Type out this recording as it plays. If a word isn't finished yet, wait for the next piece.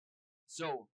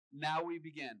So now we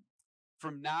begin.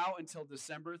 From now until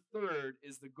December 3rd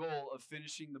is the goal of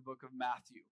finishing the book of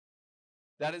Matthew.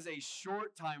 That is a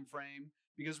short time frame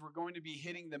because we're going to be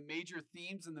hitting the major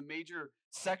themes and the major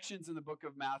sections in the book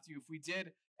of Matthew. If we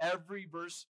did every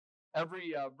verse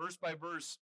by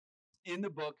verse in the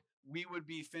book, we would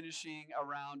be finishing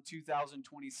around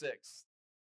 2026.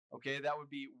 Okay, that would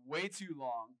be way too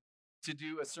long to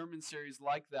do a sermon series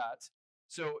like that.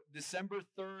 So December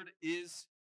 3rd is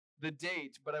the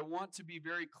date, but I want to be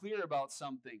very clear about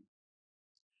something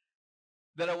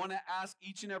that I want to ask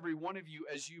each and every one of you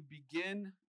as you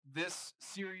begin this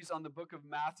series on the book of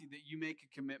Matthew, that you make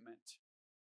a commitment.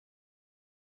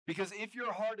 Because if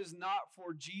your heart is not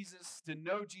for Jesus, to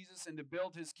know Jesus and to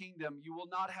build his kingdom, you will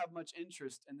not have much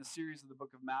interest in the series of the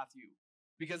book of Matthew,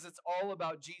 because it's all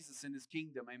about Jesus and his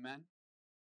kingdom, amen?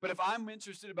 But if I'm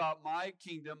interested about my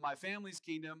kingdom, my family's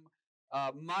kingdom,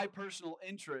 my personal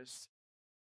interest,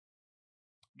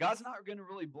 God's not going to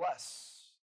really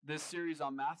bless this series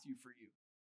on Matthew for you.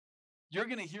 You're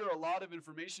going to hear a lot of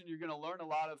information. You're going to learn a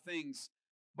lot of things,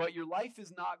 but your life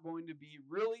is not going to be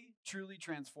really, truly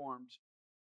transformed.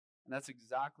 And that's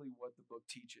exactly what the book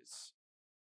teaches.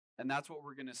 And that's what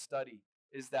we're going to study,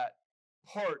 is that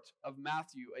part of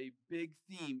Matthew, a big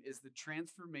theme, is the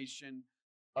transformation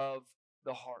of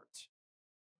the heart.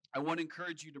 I want to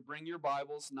encourage you to bring your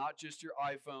Bibles, not just your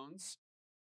iPhones,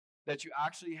 that you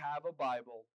actually have a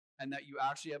Bible and that you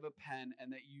actually have a pen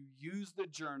and that you use the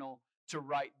journal to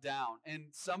write down. And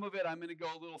some of it, I'm going to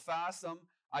go a little fast. Some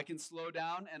I can slow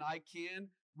down, and I can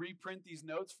reprint these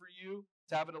notes for you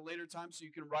to have at a later time so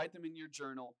you can write them in your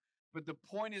journal. But the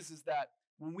point is that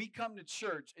when we come to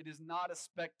church, it is not a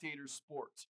spectator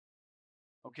sport.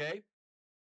 Okay?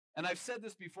 And I've said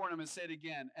this before, and I'm going to say it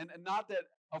again. And not that,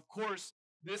 of course,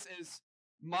 this is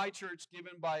my church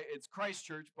given by, it's Christ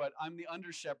Church, but I'm the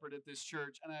under shepherd at this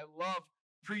church, and I love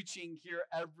preaching here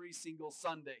every single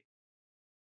Sunday.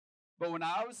 But when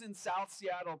I was in South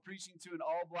Seattle preaching to an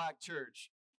all-black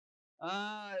church,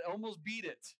 I almost beat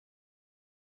it,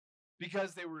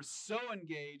 because they were so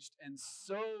engaged and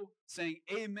so saying,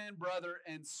 amen, brother,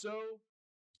 and so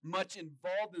much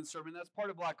involved in serving. That's part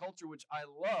of black culture, which I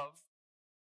love.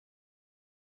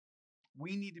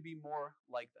 We need to be more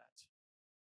like that.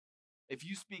 If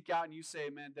you speak out and you say,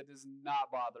 man, that does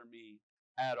not bother me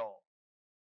at all.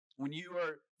 When you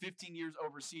are 15 years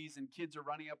overseas and kids are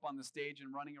running up on the stage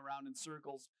and running around in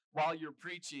circles while you're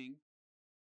preaching,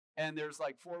 and there's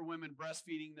like 4 women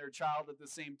breastfeeding their child at the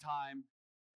same time,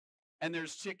 and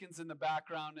there's chickens in the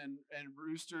background and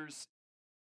roosters,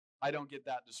 I don't get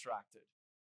that distracted.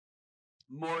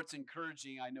 More, it's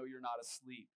encouraging. I know you're not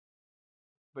asleep,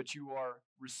 but you are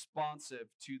responsive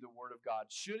to the Word of God.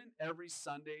 Shouldn't every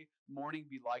Sunday morning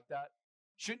be like that?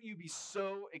 Shouldn't you be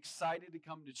so excited to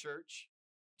come to church,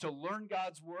 to learn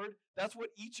God's Word? That's what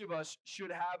each of us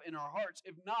should have in our hearts.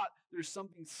 If not, there's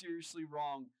something seriously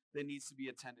wrong that needs to be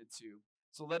attended to.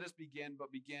 So let us begin,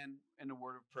 but begin in a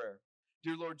word of prayer.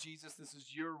 Dear Lord Jesus, this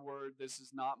is your word. This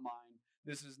is not mine.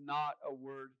 This is not a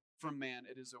word from man.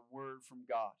 It is a word from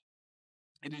God.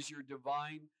 It is your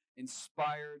divine,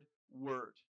 inspired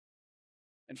word.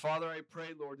 And Father, I pray,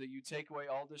 Lord, that you take away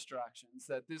all distractions,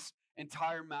 that this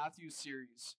entire Matthew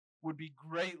series would be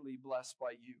greatly blessed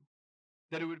by you,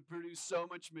 that it would produce so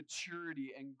much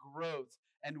maturity and growth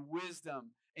and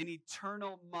wisdom and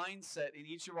eternal mindset in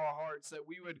each of our hearts, that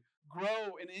we would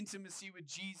grow in intimacy with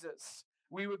Jesus.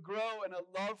 We would grow in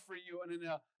a love for you and in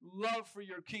a love for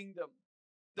your kingdom.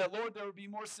 That, Lord, there would be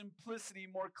more simplicity,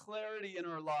 more clarity in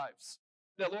our lives.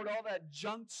 That, Lord, all that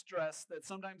junk stress that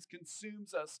sometimes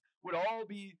consumes us would all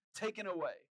be taken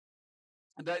away.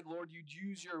 And that, Lord, you'd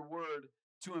use your word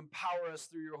to empower us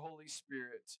through your Holy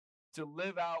Spirit to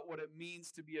live out what it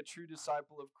means to be a true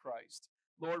disciple of Christ.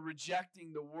 Lord,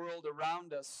 rejecting the world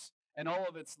around us and all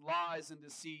of its lies and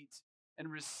deceit,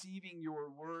 and receiving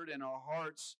your word in our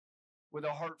hearts with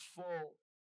a heart full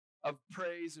of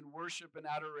praise and worship and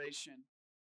adoration.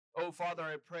 Oh, Father,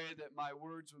 I pray that my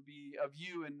words would be of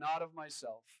you and not of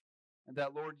myself, and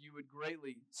that, Lord, you would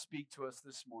greatly speak to us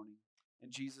this morning.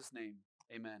 In Jesus' name,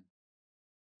 amen.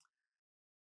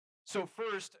 So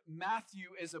first, Matthew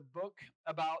is a book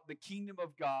about the kingdom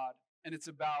of God, and it's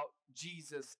about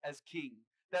Jesus as king.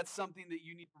 That's something that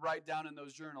you need to write down in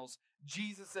those journals.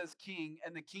 Jesus as king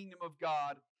and the kingdom of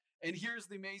God. And here's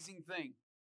the amazing thing,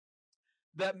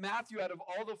 that Matthew, out of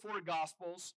all the 4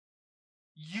 Gospels,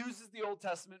 uses the Old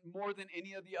Testament more than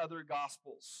any of the other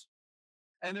Gospels.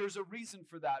 And there's a reason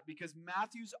for that, because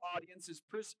Matthew's audience is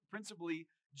principally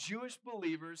Jewish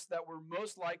believers that were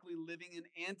most likely living in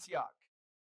Antioch.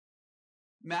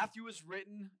 Matthew was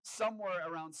written somewhere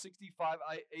around 65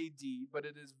 AD, but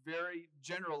it is very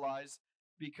generalized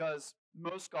because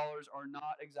most scholars are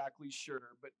not exactly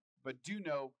sure, but do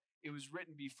know it was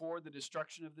written before the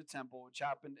destruction of the temple, which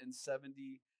happened in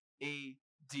 70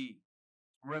 AD.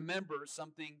 Remember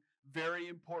something very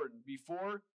important.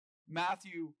 Before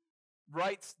Matthew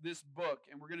writes this book,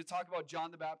 and we're going to talk about John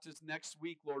the Baptist next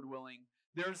week, Lord willing,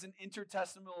 there's an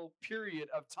intertestamental period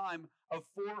of time of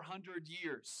 400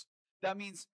 years. That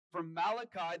means from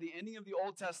Malachi, the ending of the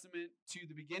Old Testament, to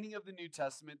the beginning of the New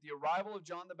Testament, the arrival of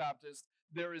John the Baptist,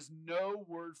 there is no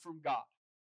word from God.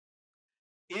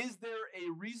 Is there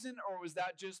a reason, or was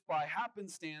that just by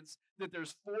happenstance that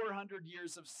there's 400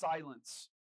 years of silence?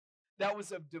 That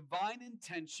was of divine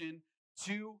intention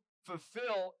to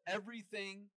fulfill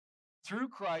everything through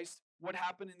Christ, what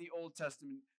happened in the Old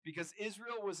Testament, because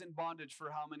Israel was in bondage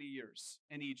for how many years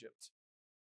in Egypt?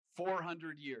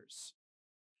 400 years.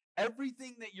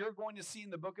 Everything that you're going to see in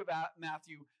the book of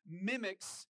Matthew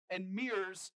mimics and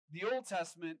mirrors the Old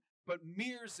Testament, but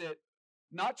mirrors it,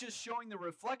 not just showing the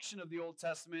reflection of the Old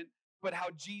Testament, but how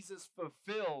Jesus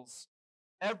fulfills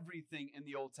everything in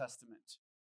the Old Testament.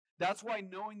 That's why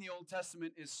knowing the Old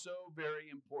Testament is so very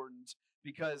important,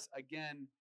 because again,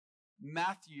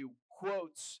 Matthew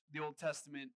quotes the Old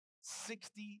Testament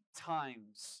 60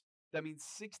 times. That means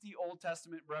 60 Old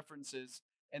Testament references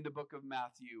in the book of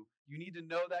Matthew. You need to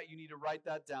know that. You need to write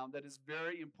that down. That is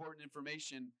very important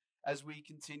information as we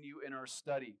continue in our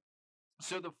study.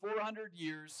 So the 400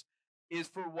 years is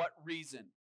for what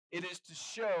reason? It is to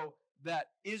show that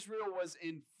Israel was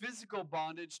in physical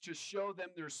bondage, to show them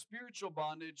their spiritual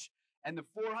bondage, and the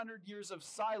 400 years of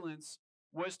silence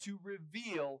was to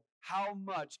reveal how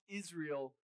much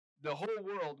Israel, the whole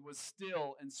world, was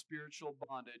still in spiritual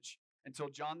bondage until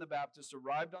John the Baptist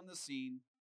arrived on the scene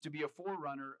to be a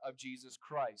forerunner of Jesus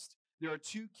Christ. There are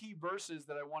two key verses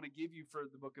that I want to give you for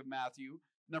the book of Matthew.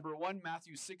 Number one,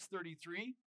 Matthew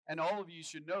 6:33, and all of you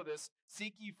should know this: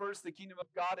 seek ye first the kingdom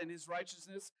of God and his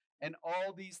righteousness, and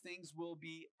all these things will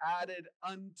be added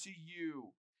unto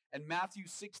you. And Matthew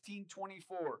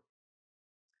 16:24.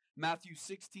 Matthew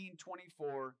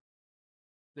 16:24,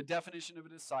 the definition of a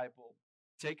disciple: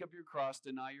 take up your cross,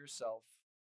 deny yourself,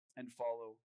 and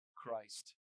follow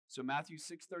Christ. So Matthew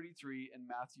 6:33 and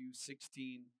Matthew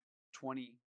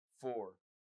 16:24.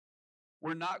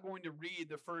 We're not going to read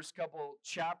the first couple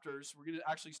chapters. We're going to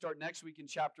actually start next week in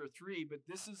chapter 3, but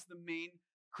this is the main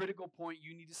critical point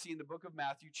you need to see in the book of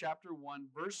Matthew, chapter 1,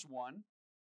 verse 1.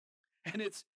 And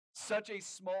it's such a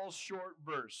small, short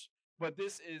verse, but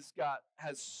this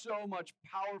has so much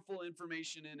powerful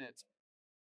information in it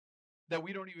that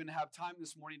we don't even have time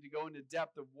this morning to go into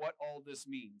depth of what all this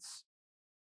means.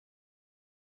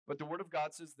 But the Word of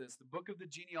God says this: the book of the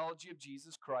genealogy of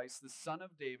Jesus Christ, the son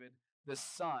of David, the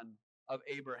son of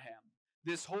Abraham.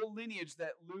 This whole lineage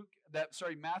that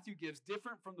Matthew gives,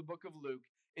 different from the book of Luke,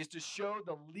 is to show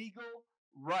the legal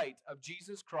right of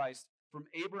Jesus Christ from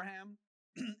Abraham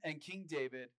and King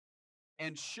David,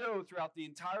 and show throughout the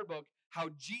entire book how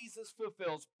Jesus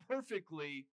fulfills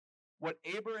perfectly what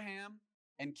Abraham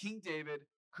and King David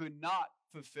could not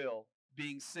fulfill,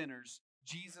 being sinners,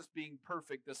 Jesus being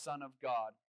perfect, the Son of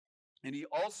God. And the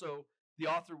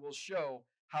author will show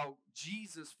how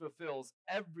Jesus fulfills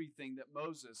everything that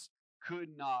Moses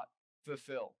could not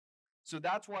fulfill. So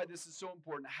that's why this is so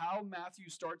important. How Matthew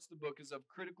starts the book is of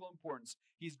critical importance.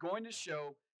 He's going to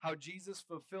show how Jesus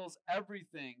fulfills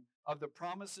everything of the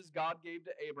promises God gave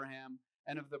to Abraham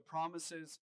and of the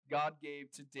promises God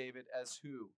gave to David as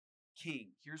who? King.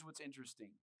 Here's what's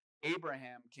interesting.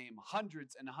 Abraham came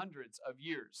hundreds and hundreds of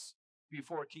years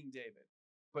before King David.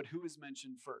 But who is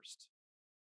mentioned first?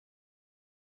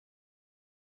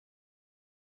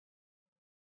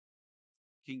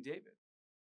 King David.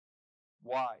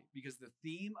 Why? Because the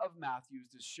theme of Matthew is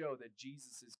to show that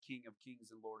Jesus is King of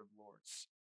kings and Lord of lords.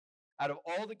 Out of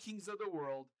all the kings of the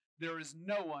world, there is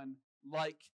no one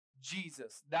like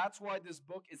Jesus. That's why this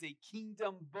book is a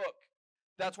kingdom book.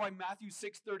 That's why Matthew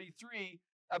 6:33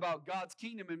 about God's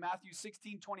kingdom and Matthew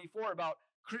 16:24 about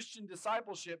Christian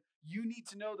discipleship, you need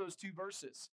to know those two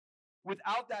verses.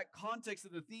 Without that context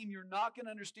of the theme, you're not going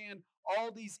to understand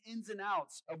all these ins and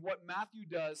outs of what Matthew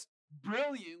does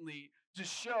brilliantly to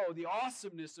show the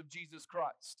awesomeness of Jesus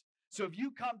Christ. So if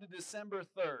you come to December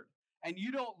 3rd and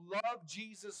you don't love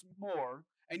Jesus more,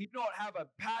 and you don't have a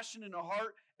passion and a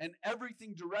heart and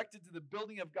everything directed to the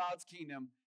building of God's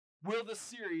kingdom, will the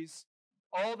series,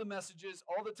 all the messages,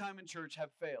 all the time in church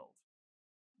have failed?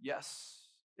 Yes,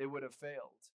 it would have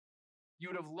failed. You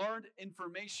would have learned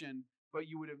information, but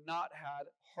you would have not had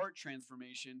heart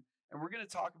transformation. And we're going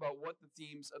to talk about what the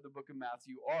themes of the book of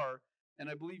Matthew are and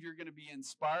I believe you're going to be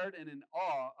inspired and in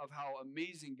awe of how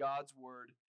amazing God's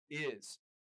word is.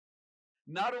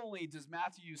 Not only does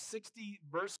Matthew use 60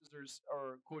 verses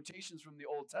or quotations from the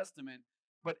Old Testament,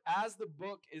 but as the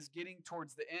book is getting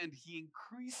towards the end, he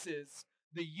increases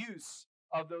the use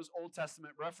of those Old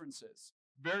Testament references.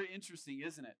 Very interesting,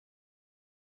 isn't it?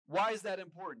 Why is that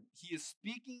important? He is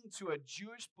speaking to a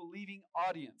Jewish believing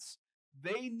audience.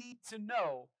 They need to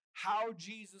know how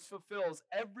Jesus fulfills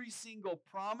every single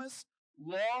promise,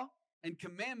 law, and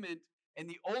commandment in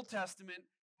the Old Testament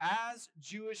as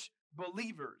Jewish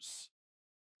believers.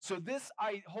 So this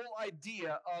whole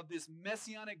idea of this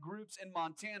messianic groups in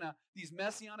Montana, these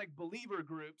messianic believer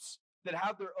groups that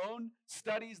have their own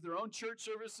studies, their own church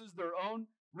services, their own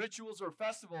rituals or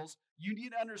festivals, you need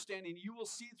to understand, and you will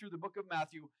see through the book of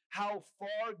Matthew, how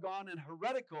far gone and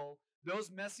heretical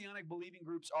those messianic believing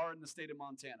groups are in the state of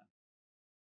Montana.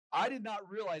 I did not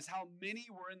realize how many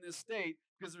were in this state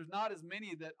because there's not as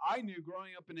many that I knew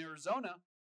growing up in Arizona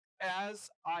as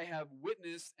I have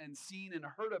witnessed and seen and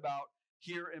heard about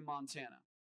here in Montana.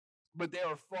 But they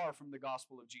are far from the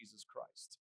gospel of Jesus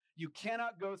Christ. You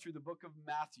cannot go through the book of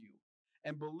Matthew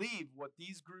and believe what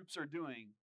these groups are doing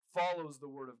follows the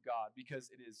word of God, because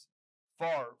it is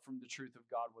far from the truth of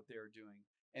God what they are doing.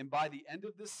 And by the end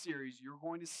of this series, you're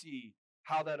going to see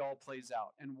how that all plays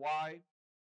out and why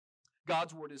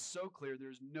God's word is so clear.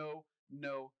 There's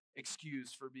no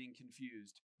excuse for being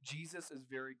confused. Jesus is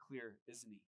very clear, isn't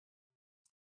he?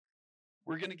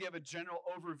 We're going to give a general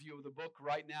overview of the book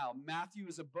right now. Matthew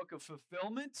is a book of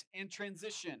fulfillment and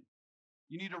transition.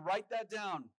 You need to write that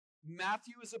down.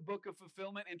 Matthew is a book of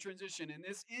fulfillment and transition, and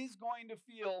this is going to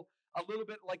feel a little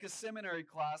bit like a seminary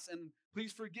class, and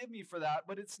please forgive me for that,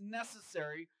 but it's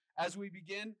necessary as we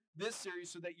begin this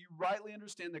series so that you rightly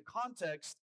understand the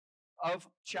context of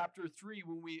chapter 3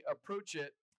 when we approach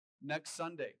it next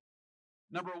Sunday.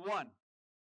 Number 1,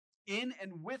 in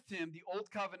and with him, the old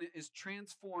covenant is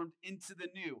transformed into the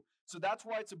new. So that's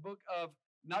why it's a book of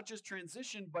not just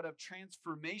transition, but of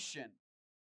transformation.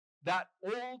 That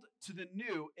old to the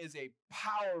new is a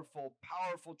powerful,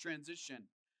 powerful transition.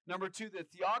 Number 2, the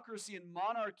theocracy and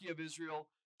monarchy of Israel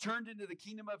turned into the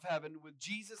kingdom of heaven with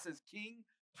Jesus as king,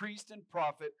 priest, and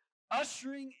prophet,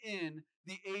 ushering in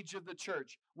the age of the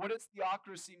church. What does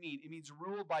theocracy mean? It means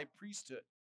rule by priesthood.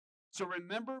 So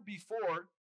remember, before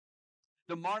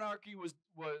the monarchy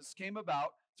came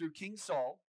about through King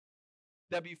Saul,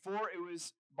 that before it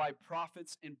was by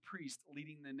prophets and priests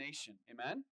leading the nation.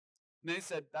 Amen? And they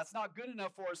said, that's not good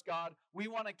enough for us, God. We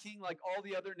want a king like all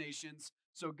the other nations.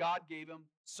 So God gave him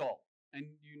Saul. And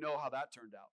you know how that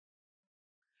turned out.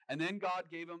 And then God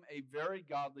gave him a very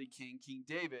godly king, King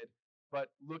David. But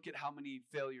look at how many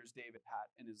failures David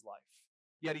had in his life.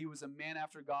 Yet he was a man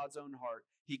after God's own heart.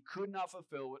 He could not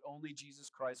fulfill what only Jesus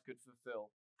Christ could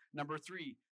fulfill. Number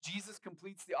 3, Jesus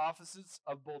completes the offices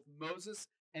of both Moses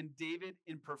and David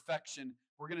in perfection.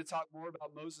 We're going to talk more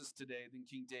about Moses today than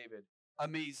King David.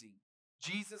 Amazing.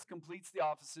 Jesus completes the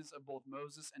offices of both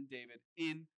Moses and David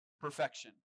in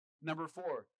perfection. Number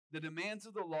 4, the demands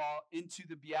of the law into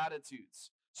the Beatitudes.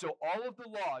 So all of the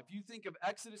law, if you think of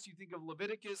Exodus, you think of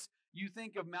Leviticus, you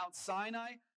think of Mount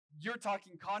Sinai, you're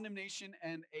talking condemnation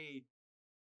and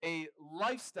a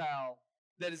lifestyle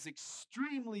that is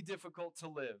extremely difficult to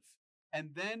live. And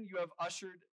then you have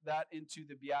ushered that into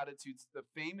the Beatitudes, the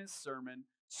famous Sermon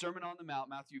on the Mount,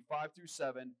 Matthew 5 through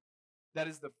 7. That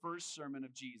is the first sermon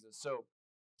of Jesus. So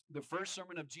the first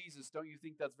sermon of Jesus, don't you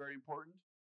think that's very important?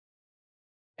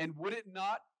 And would it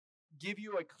not give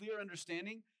you a clear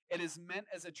understanding? It is meant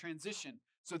as a transition.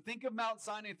 So think of Mount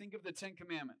Sinai, think of the 10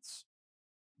 Commandments.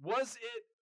 Was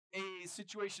it a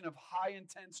situation of high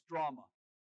intense drama?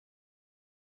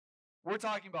 We're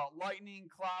talking about lightning,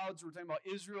 clouds. We're talking about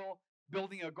Israel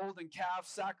building a golden calf,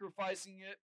 sacrificing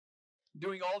it,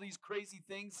 doing all these crazy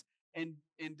things and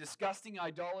disgusting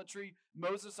idolatry.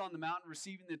 Moses on the mountain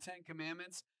receiving the 10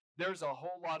 Commandments. There's a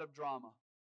whole lot of drama.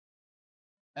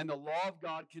 And the law of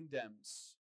God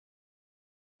condemns.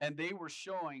 And they were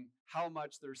showing how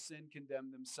much their sin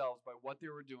condemned themselves by what they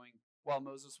were doing while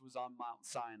Moses was on Mount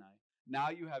Sinai. Now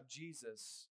you have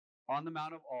Jesus on the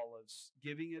Mount of Olives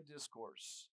giving a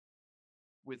discourse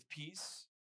with peace,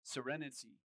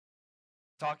 serenity,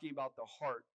 talking about the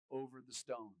heart over the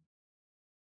stone.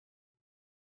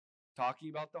 Talking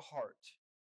about the heart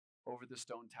over the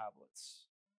stone tablets.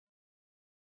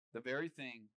 The very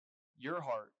thing, your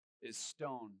heart is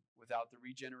stone without the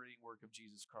regenerating work of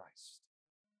Jesus Christ.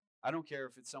 I don't care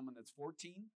if it's someone that's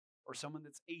 14 or someone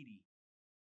that's 80.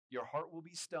 Your heart will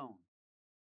be stone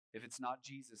if it's not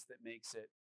Jesus that makes it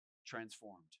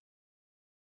transformed.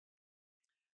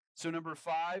 So number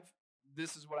 5,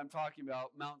 this is what I'm talking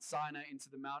about, Mount Sinai into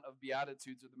the Mount of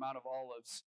Beatitudes or the Mount of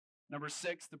Olives. Number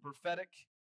 6, the prophetic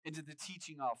into the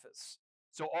teaching office.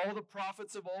 So all the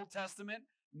prophets of Old Testament,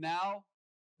 now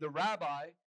the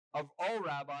rabbi of all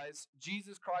rabbis,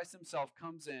 Jesus Christ himself,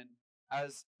 comes in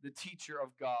as the teacher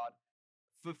of God,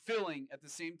 fulfilling at the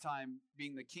same time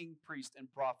being the king, priest,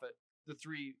 and prophet, the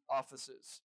 3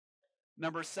 offices.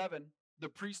 Number 7, the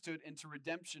priesthood into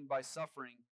redemption by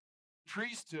suffering.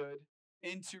 Priesthood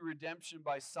into redemption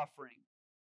by suffering.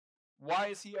 Why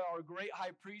is he our great high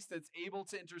priest that's able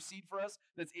to intercede for us,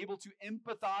 that's able to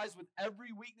empathize with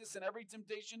every weakness and every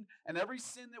temptation and every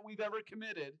sin that we've ever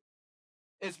committed?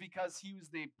 Is because he was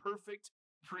the perfect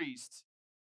priest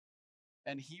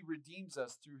and he redeems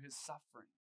us through his suffering.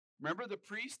 Remember, the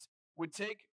priest would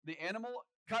take the animal,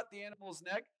 cut the animal's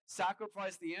neck,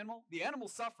 sacrifice the animal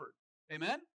suffered.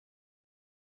 Amen?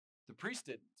 The priest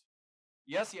didn't.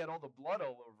 Yes, he had all the blood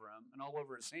all over him and all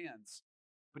over his hands,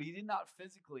 but he did not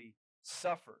physically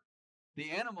suffer. The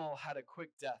animal had a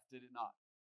quick death, did it not?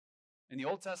 In the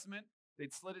Old Testament,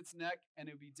 they'd slit its neck and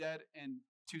it would be dead in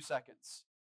 2 seconds.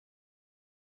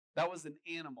 That was an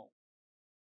animal.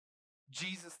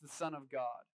 Jesus, the Son of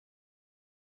God,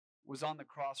 was on the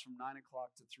cross from 9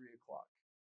 o'clock to 3 o'clock,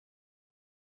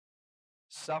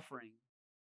 suffering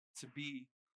to be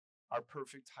our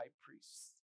perfect high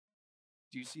priest.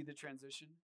 Do you see the transition?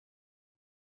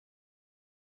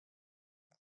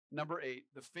 Number 8,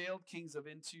 the failed kings of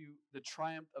into the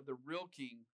triumph of the real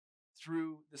king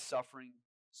through the suffering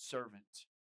servant.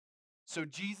 So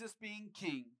Jesus, being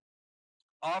king,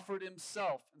 offered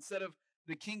himself. Instead of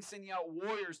the king sending out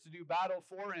warriors to do battle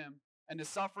for him and to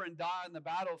suffer and die on the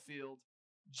battlefield,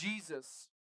 Jesus,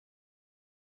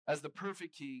 as the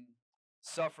perfect king,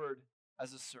 suffered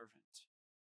as a servant.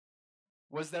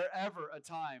 Was there ever a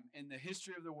time in the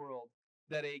history of the world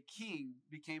that a king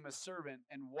became a servant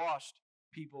and washed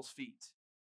people's feet?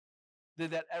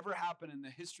 Did that ever happen in the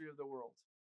history of the world?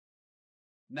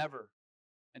 Never,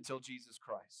 until Jesus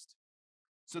Christ.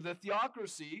 So the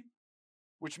theocracy,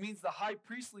 which means the high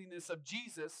priestliness of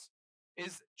Jesus,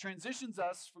 transitions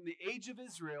us from the age of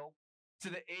Israel to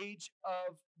the age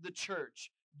of the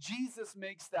church. Jesus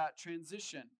makes that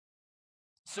transition.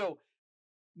 So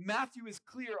Matthew is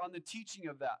clear on the teaching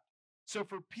of that. So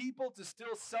for people to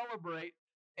still celebrate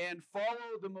and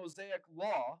follow the Mosaic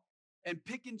law and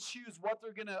pick and choose what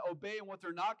they're going to obey and what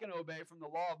they're not going to obey from the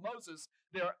law of Moses,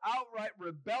 they are outright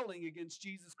rebelling against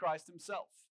Jesus Christ himself.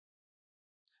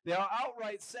 They are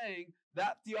outright saying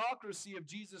that theocracy of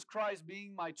Jesus Christ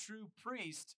being my true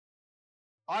priest,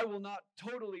 I will not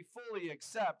totally, fully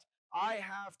accept. I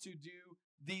have to do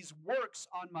these works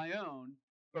on my own.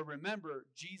 But remember,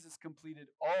 Jesus completed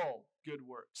all good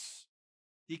works.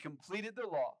 He completed the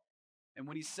law. And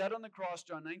when he said on the cross,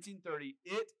 John 19:30,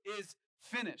 it is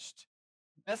finished.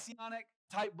 Messianic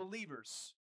type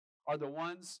believers are the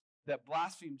ones that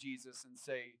blaspheme Jesus and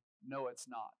say, no, it's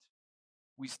not.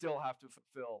 We still have to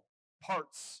fulfill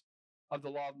parts of the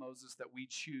law of Moses that we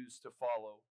choose to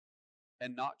follow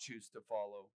and not choose to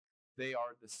follow. They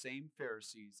are the same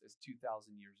Pharisees as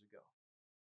 2,000 years ago.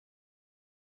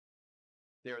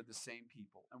 They are the same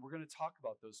people. And we're going to talk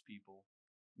about those people,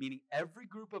 meaning every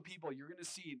group of people you're going to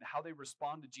see how they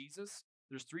respond to Jesus.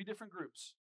 There's 3 different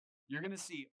groups. You're going to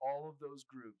see all of those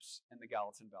groups in the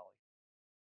Gallatin Valley.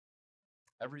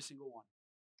 Every single one.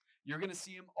 You're going to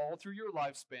see them all through your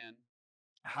lifespan.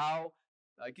 How,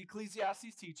 like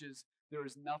Ecclesiastes teaches, there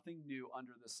is nothing new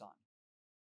under the sun.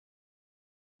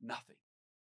 Nothing.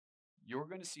 You're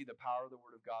going to see the power of the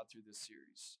Word of God through this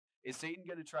series. Is Satan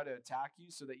going to try to attack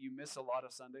you so that you miss a lot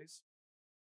of Sundays?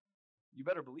 You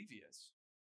better believe he is.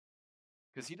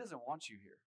 Because he doesn't want you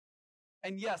here.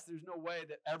 And yes, there's no way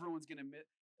that everyone's going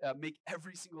to make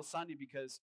every single Sunday,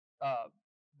 because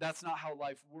that's not how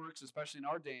life works, especially in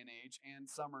our day and age, and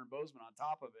Summer and Bozeman on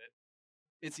top of it.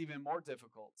 It's even more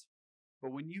difficult.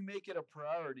 But when you make it a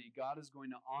priority, God is going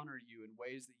to honor you in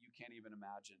ways that you can't even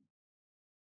imagine.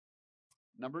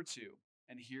 Number 2,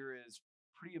 and here is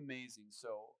pretty amazing.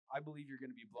 So I believe you're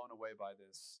going to be blown away by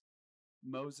this.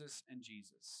 Moses and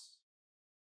Jesus.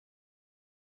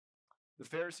 The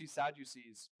Pharisees,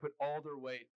 Sadducees put all their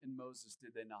weight in Moses,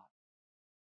 did they not?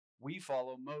 We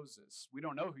follow Moses. We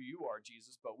don't know who you are,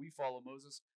 Jesus, but we follow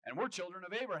Moses, and we're children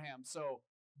of Abraham. So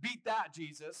beat that,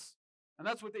 Jesus. And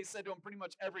that's what they said to him pretty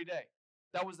much every day.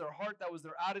 That was their heart, that was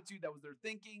their attitude, that was their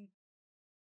thinking.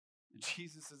 And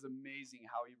Jesus is amazing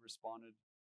how he responded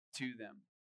to them.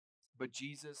 But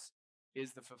Jesus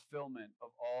is the fulfillment of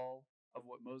all of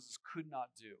what Moses could not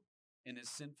do in his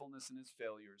sinfulness and his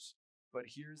failures.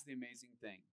 But here's the amazing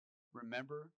thing.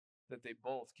 Remember that they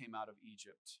both came out of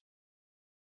Egypt.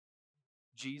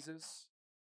 Jesus,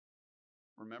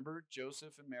 remember,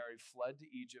 Joseph and Mary fled to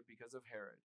Egypt because of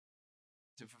Herod.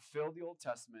 To fulfill the Old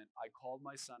Testament, I called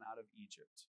my son out of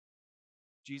Egypt.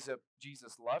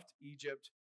 Jesus left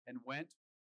Egypt and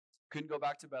couldn't go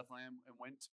back to Bethlehem, and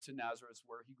went to Nazareth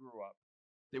where he grew up.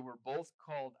 They were both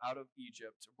called out of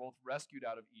Egypt, both rescued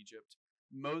out of Egypt.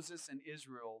 Moses and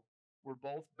Israel were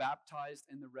both baptized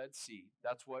in the Red Sea.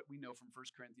 That's what we know from 1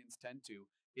 Corinthians 10:2.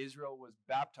 Israel was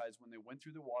baptized when they went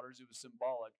through the waters. It was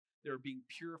symbolic. They were being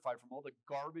purified from all the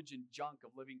garbage and junk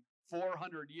of living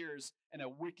 400 years in a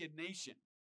wicked nation.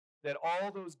 That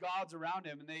all those gods around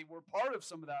him, and they were part of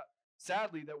some of that,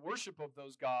 sadly, that worship of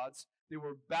those gods. They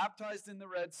were baptized in the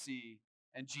Red Sea,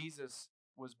 and Jesus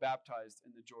was baptized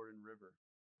in the Jordan River.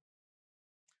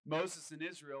 Moses and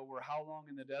Israel were how long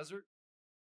in the desert?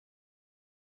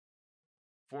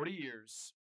 40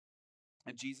 years.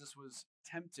 And Jesus was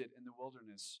tempted in the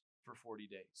wilderness for 40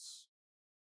 days.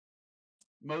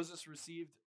 Moses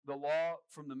received the law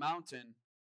from the mountain.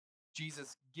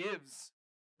 Jesus gives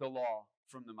the law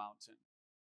from the mountain,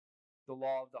 the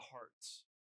law of the heart.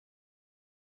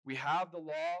 We have the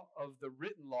law of the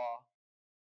written law,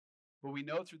 but we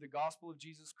know through the gospel of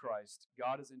Jesus Christ,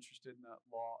 God is interested in the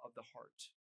law of the heart.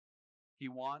 He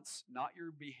wants not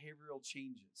your behavioral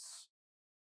changes,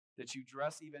 that you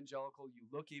dress evangelical, you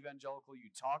look evangelical, you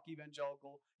talk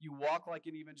evangelical, you walk like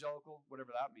an evangelical,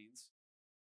 whatever that means.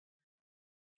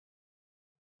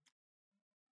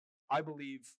 I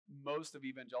believe most of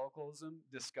evangelicalism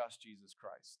discuss Jesus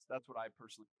Christ. That's what I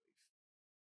personally believe.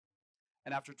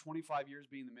 And after 25 years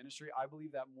being in the ministry, I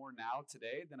believe that more now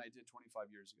today than I did 25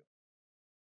 years ago.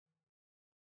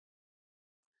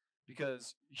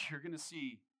 Because you're going to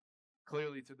see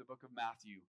clearly through the book of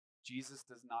Matthew, Jesus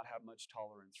does not have much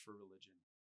tolerance for religion.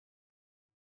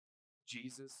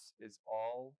 Jesus is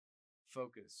all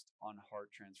focused on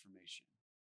heart transformation.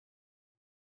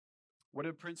 What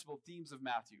are the principal themes of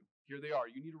Matthew? Here they are.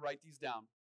 You need to write these down.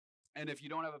 And if you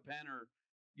don't have a pen or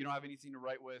you don't have anything to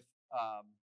write with,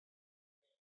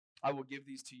 I will give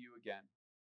these to you again.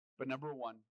 But number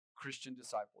one, Christian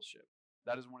discipleship.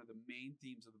 That is one of the main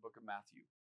themes of the book of Matthew.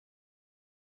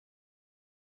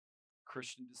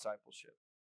 Christian discipleship.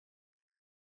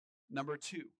 Number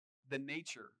two, the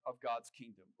nature of God's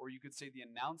kingdom, or you could say the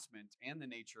announcement and the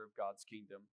nature of God's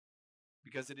kingdom,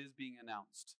 because it is being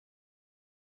announced.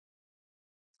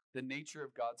 The nature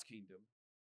of God's kingdom.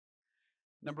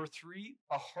 Number three,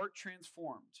 a heart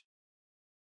transformed.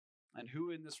 And who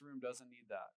in this room doesn't need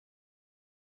that?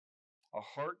 A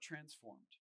heart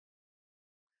transformed.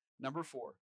 Number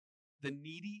four, the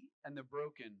needy and the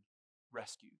broken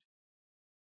rescued.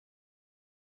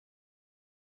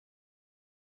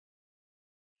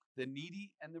 The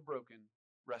needy and the broken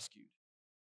rescued.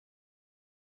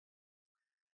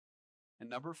 And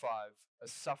number five, a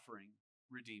suffering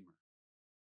redeemer.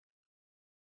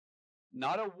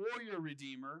 Not a warrior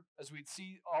redeemer, as we'd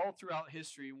see all throughout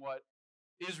history, and what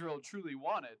Israel truly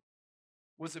wanted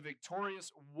was a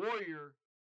victorious warrior,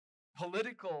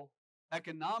 political,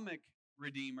 economic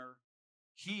redeemer.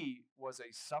 He was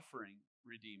a suffering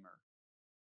redeemer.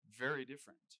 Very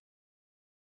different.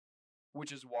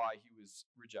 Which is why he was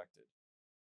rejected.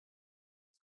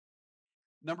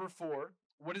 Number four,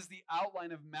 what is the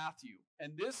outline of Matthew?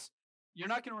 And this, you're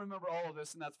not going to remember all of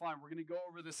this, and that's fine. We're going to go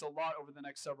over this a lot over the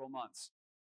next several months.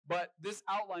 But this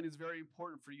outline is very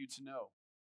important for you to know.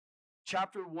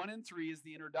 Chapter 1 and 3 is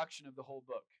the introduction of the whole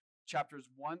book. Chapters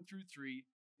 1 through 3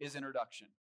 is introduction.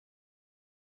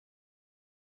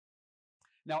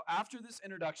 Now, after this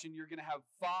introduction, you're going to have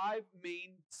 5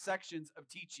 main sections of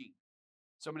teaching.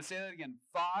 So I'm going to say that again.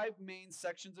 5 main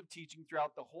sections of teaching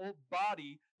throughout the whole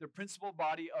body, the principal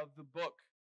body of the book.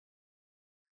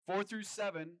 4 through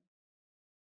 7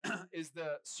 is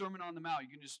the Sermon on the Mount. You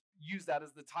can just use that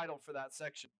as the title for that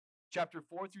section. Chapter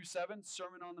 4 through 7,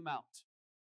 Sermon on the Mount.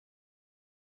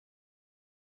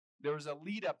 There was a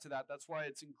lead up to that. That's why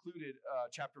it's included.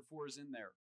 Chapter 4 is in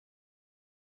there.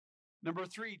 Number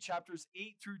 3, chapters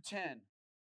 8 through 10,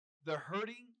 the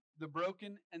hurting, the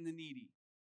broken, and the needy.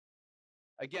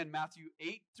 Again, Matthew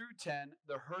 8 through 10,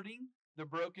 the hurting, the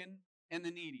broken, and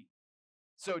the needy.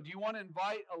 So do you want to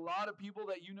invite a lot of people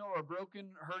that you know are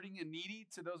broken, hurting, and needy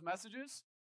to those messages?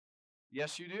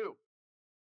 Yes, you do.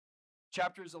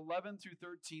 Chapters 11 through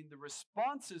 13, the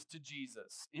responses to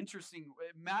Jesus. Interesting.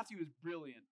 Matthew is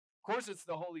brilliant. Of course, it's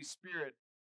the Holy Spirit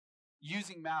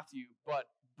using Matthew, but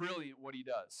brilliant what he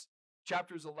does.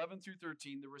 Chapters 11 through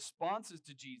 13, the responses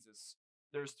to Jesus.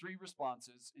 There's 3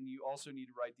 responses, and you also need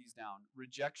to write these down.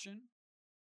 Rejection,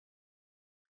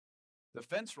 the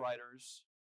fence riders,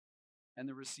 and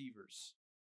the receivers.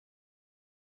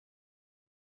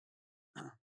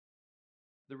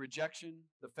 the rejection,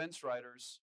 the fence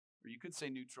riders, or you could say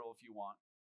neutral if you want,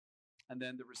 and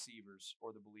then the receivers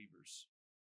or the believers.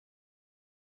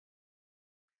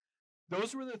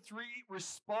 Those were the three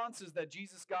responses that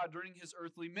Jesus got during his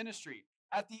earthly ministry.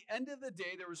 At the end of the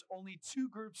day, there was only two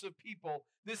groups of people.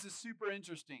 This is super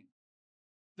interesting.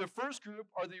 The first group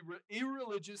are the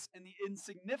irreligious and the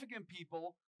insignificant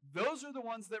people. Those are the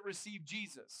ones that receive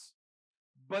Jesus.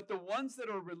 But the ones that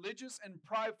are religious and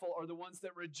prideful are the ones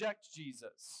that reject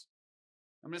Jesus.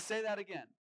 I'm going to say that again.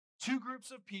 Two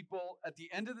groups of people. At the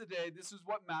end of the day, this is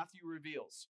what Matthew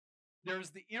reveals. There's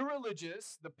the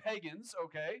irreligious, the pagans,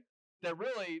 okay, that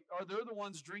really they're the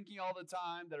ones drinking all the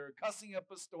time, that are cussing up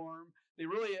a storm. They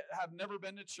really have never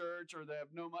been to church, or they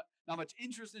have not much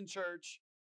interest in church.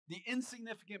 The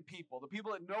insignificant people, the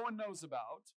people that no one knows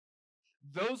about,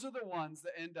 those are the ones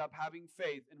that end up having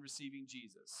faith in receiving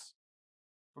Jesus.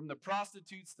 From the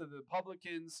prostitutes to the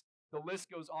publicans, the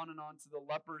list goes on to the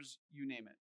lepers, you name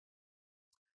it.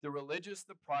 The religious,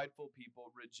 the prideful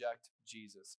people reject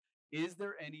Jesus. Is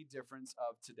there any difference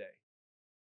of today?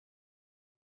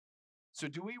 So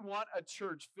do we want a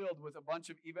church filled with a bunch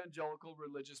of evangelical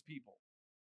religious people?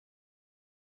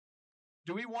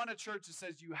 Do we want a church that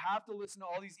says you have to listen to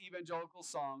all these evangelical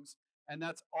songs and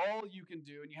that's all you can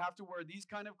do and you have to wear these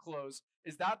kind of clothes?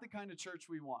 Is that the kind of church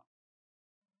we want?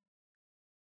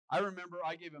 I remember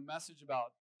I gave a message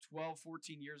about 12,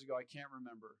 14 years ago. I can't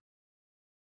remember.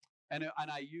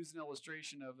 And I used an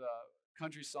illustration of a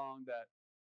country song that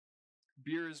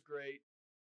beer is great,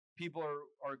 people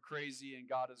are crazy, and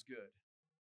God is good.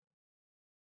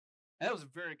 And that was a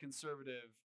very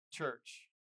conservative church.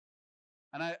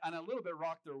 And I a little bit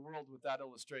rocked their world with that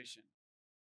illustration.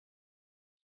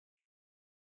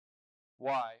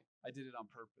 Why? I did it on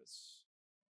purpose.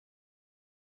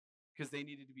 Because they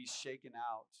needed to be shaken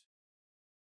out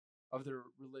of their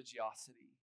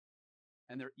religiosity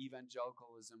and their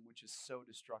evangelicalism, which is so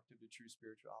destructive to true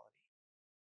spirituality.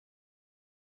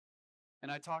 And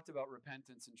I talked about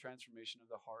repentance and transformation of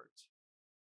the heart.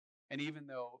 And even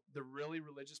though the really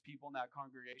religious people in that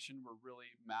congregation were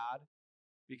really mad,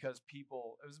 because it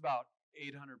was about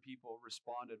 800 people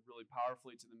responded really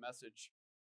powerfully to the message.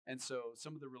 And so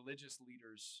some of the religious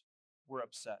leaders were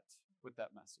upset with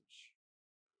that message.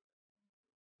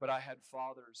 But I had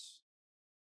fathers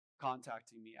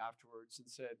contacting me afterwards and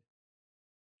said,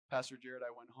 Pastor Jared, I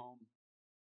went home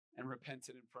and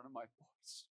repented in front of my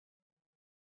boys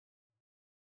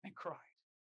and cried.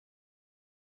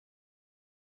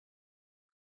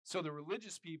 So the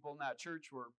religious people in that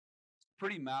church were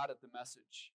pretty mad at the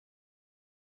message.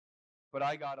 But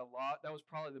I got a lot. That was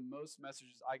probably the most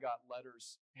messages I got,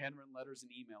 letters, handwritten letters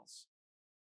and emails.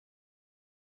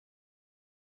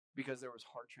 Because there was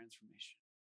heart transformation.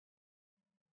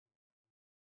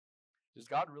 Does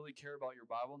God really care about your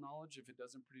Bible knowledge if it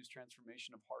doesn't produce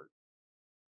transformation of heart?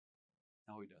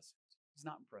 No, he doesn't. He's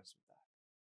not impressed with that.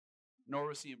 Nor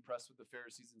was he impressed with the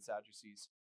Pharisees and Sadducees.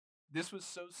 This was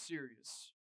so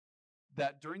serious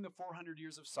that during the 400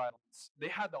 years of silence, they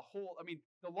had the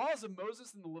laws of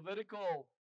Moses and the Levitical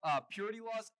purity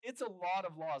laws, it's a lot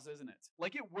of laws, isn't it?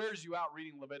 Like, it wears you out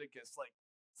reading Leviticus.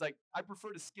 It's like, I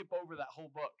prefer to skip over that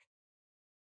whole book.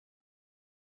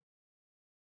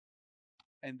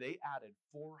 And they added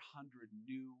 400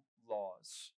 new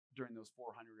laws during those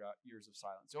 400 years of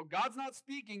silence. So God's not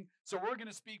speaking, so we're going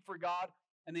to speak for God.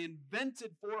 And they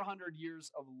invented 400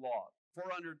 years of law,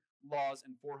 400 laws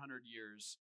in 400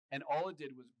 years. And all it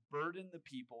did was burden the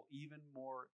people even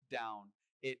more down.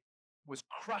 It was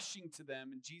crushing to them.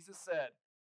 And Jesus said,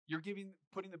 you're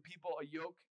putting the people a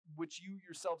yoke which you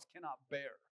yourselves cannot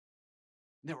bear.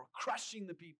 And they were crushing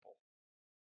the people.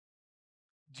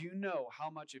 Do you know how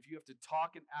much, if you have to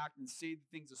talk and act and say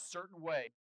things a certain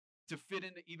way to fit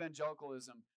into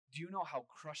evangelicalism, do you know how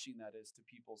crushing that is to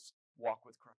people's walk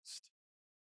with Christ?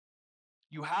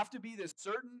 You have to be this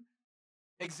certain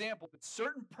example, this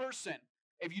certain person.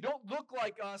 If you don't look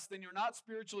like us, then you're not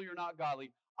spiritual, you're not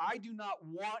godly. I do not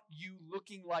want you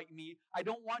looking like me. I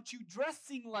don't want you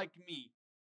dressing like me,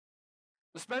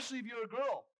 especially if you're a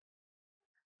girl.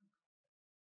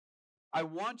 I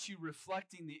want you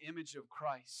reflecting the image of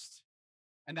Christ.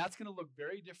 And that's going to look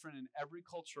very different in every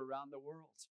culture around the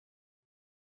world.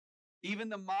 Even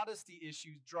the modesty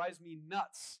issue drives me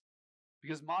nuts,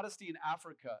 because modesty in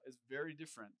Africa is very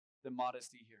different than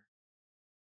modesty here.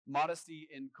 Modesty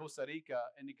in Costa Rica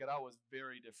and Nicaragua is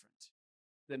very different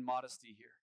than modesty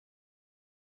here.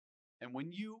 And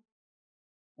when you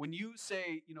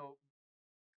say,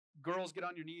 girls, get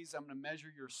on your knees, I'm going to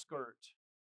measure your skirt,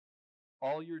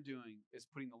 all you're doing is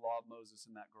putting the law of Moses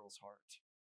in that girl's heart.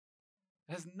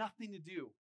 It has nothing to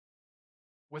do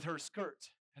with her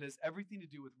skirt. It has everything to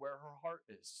do with where her heart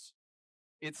is.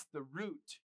 It's the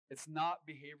root. It's not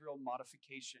behavioral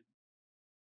modification.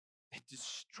 It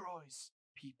destroys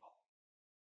people.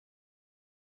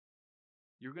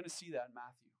 You're going to see that in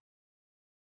Matthew.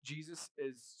 Jesus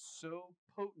is so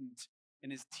potent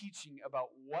in his teaching about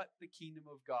what the kingdom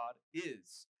of God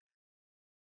is.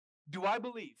 Do I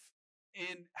believe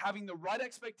in having the right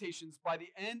expectations by the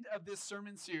end of this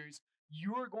sermon series,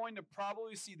 you are going to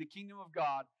probably see the kingdom of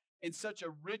God in such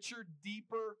a richer,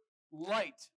 deeper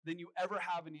light than you ever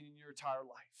have in your entire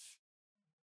life.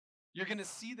 You're going to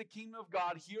see the kingdom of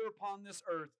God here upon this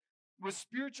earth with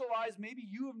spiritual eyes maybe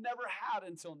you have never had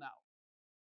until now.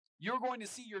 You're going to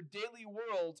see your daily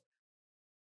world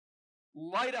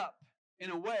light up in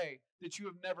a way that you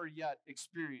have never yet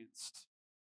experienced.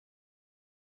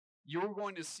 You're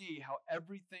going to see how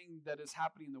everything that is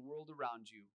happening in the world around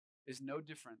you is no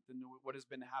different than what has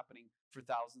been happening for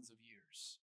thousands of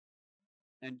years.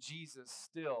 And Jesus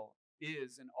still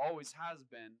is and always has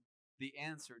been the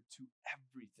answer to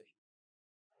everything.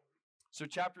 So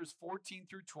chapters 14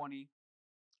 through 20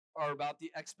 are about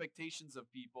the expectations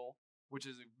of people, which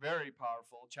is very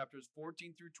powerful. Chapters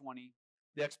 14 through 20,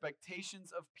 the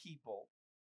expectations of people.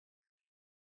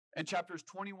 And chapters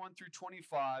 21 through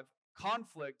 25,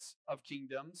 conflicts of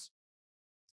kingdoms.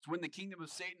 It's when the kingdom of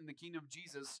Satan and the kingdom of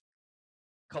Jesus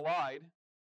collide.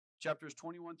 Chapters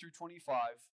 21 through 25.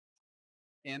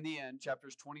 And the end,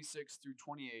 chapters 26 through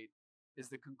 28, is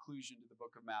the conclusion to the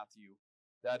book of Matthew.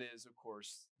 That is, of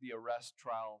course, the arrest,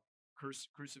 trial,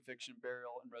 crucifixion,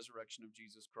 burial, and resurrection of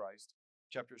Jesus Christ.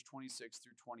 Chapters 26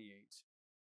 through 28.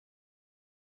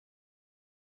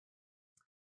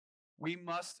 We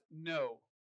must know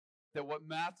that what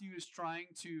Matthew is trying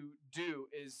to do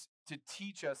is to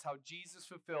teach us how Jesus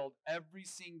fulfilled every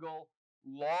single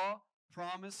law,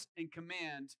 promise, and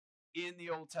command in the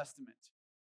Old Testament.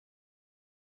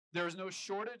 There is no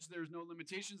shortage, there's no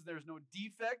limitations, there's no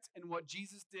defect in what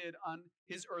Jesus did on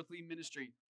his earthly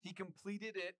ministry. He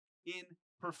completed it in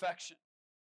perfection.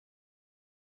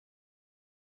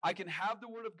 I can have the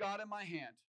Word of God in my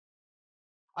hand.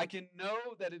 I can know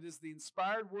that it is the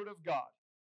inspired Word of God.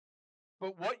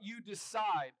 But what you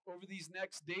decide over these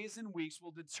next days and weeks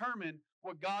will determine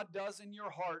what God does in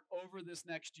your heart over this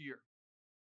next year.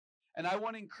 And I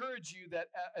want to encourage you that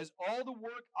as all the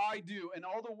work I do and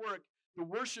all the work the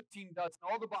worship team does,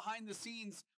 and all the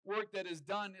behind-the-scenes work that is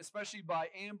done, especially by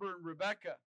Amber and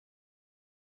Rebecca,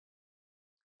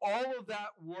 all of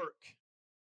that work,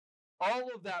 all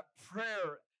of that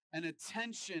prayer and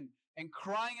attention and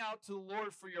crying out to the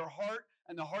Lord for your heart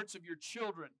and the hearts of your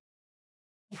children,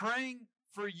 praying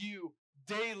for you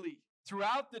daily,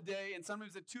 throughout the day, and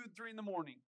sometimes at 2 and 3 in the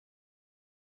morning.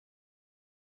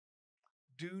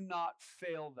 Do not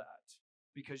fail that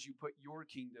because you put your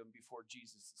kingdom before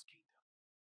Jesus' kingdom.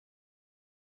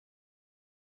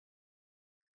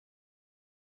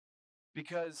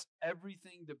 Because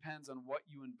everything depends on what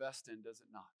you invest in, does it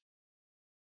not?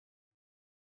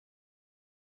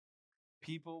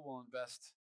 People will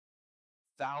invest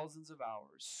thousands of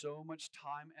hours, so much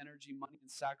time, energy, money, and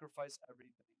sacrifice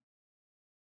everything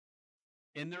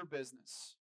in their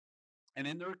business and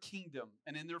in their kingdom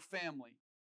and in their family,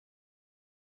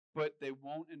 but they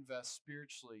won't invest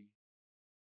spiritually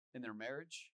in their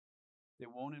marriage. They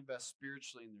won't invest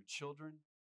spiritually in their children.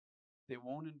 They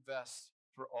won't invest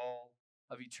for all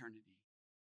of eternity.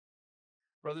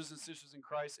 Brothers and sisters in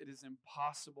Christ, it is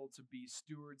impossible to be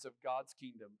stewards of God's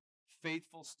kingdom,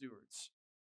 faithful stewards,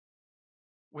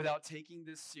 without taking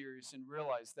this serious and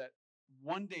realize that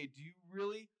one day, do you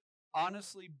really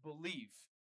honestly believe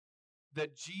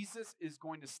that Jesus is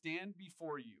going to stand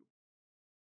before you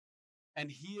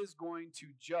and he is going to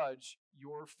judge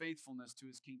your faithfulness to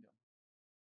his kingdom?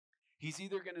 He's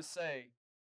either going to say,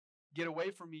 "Get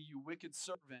away from me, you wicked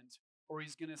servant," or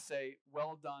he's going to say,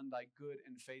 "Well done, thy good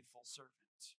and faithful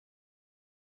servant."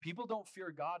 People don't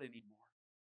fear God anymore.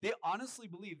 They honestly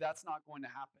believe that's not going to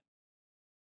happen.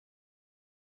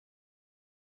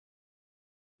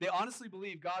 They honestly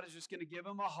believe God is just going to give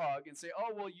them a hug and say,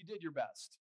 "Oh, well, you did your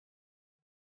best.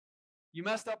 You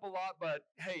messed up a lot, but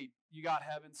hey, you got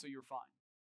heaven, so you're fine."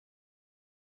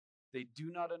 They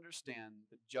do not understand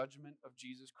the judgment of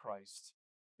Jesus Christ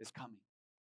is coming.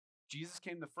 Jesus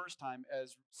came the first time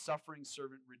as suffering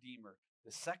servant redeemer.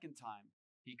 The second time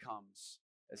he comes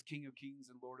as King of Kings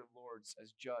and Lord of Lords,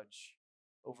 as judge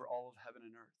over all of heaven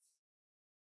and earth.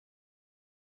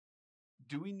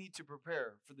 Do we need to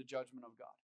prepare for the judgment of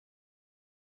God?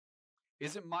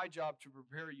 Is it my job to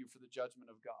prepare you for the judgment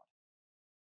of God?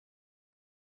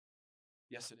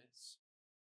 Yes, it is.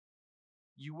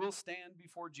 You will stand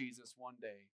before Jesus one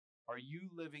day. Are you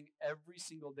living every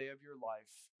single day of your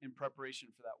life in preparation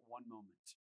for that one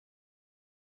moment?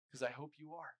 Because I hope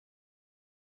you are.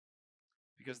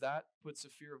 Because that puts a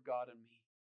fear of God in me.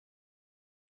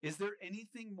 Is there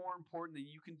anything more important that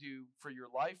you can do for your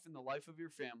life and the life of your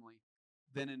family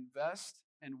than invest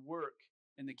and work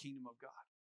in the kingdom of God?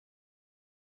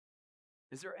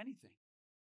 Is there anything?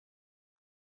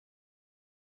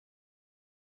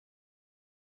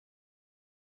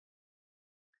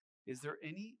 Is there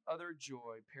any other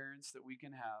joy, parents, that we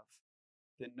can have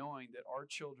than knowing that our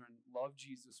children love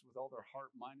Jesus with all their heart,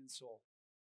 mind, and soul?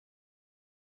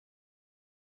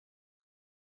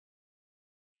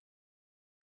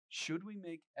 Should we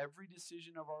make every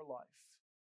decision of our life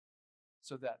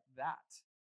so that that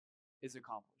is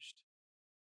accomplished?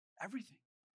 Everything.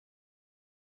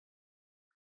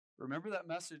 Remember that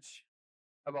message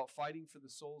about fighting for the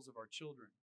souls of our children.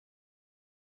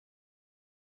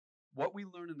 What we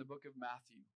learn in the book of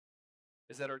Matthew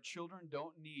is that our children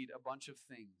don't need a bunch of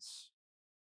things.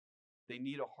 They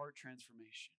need a heart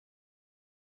transformation.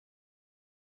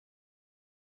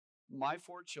 My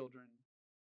 4 children,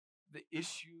 the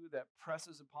issue that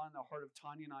presses upon the heart of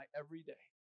Tanya and I every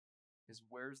day is,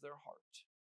 where's their heart?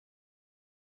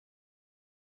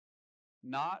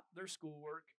 Not their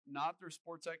schoolwork, not their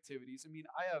sports activities. I mean,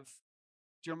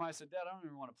 Jeremiah said, Dad, I don't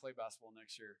even want to play basketball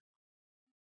next year.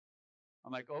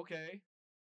 I'm like, okay.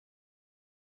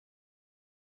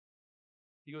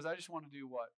 He goes, I just want to do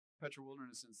what? Petra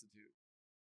Wilderness Institute.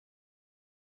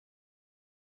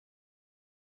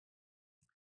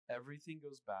 Everything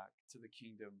goes back to the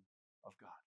kingdom of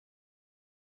God.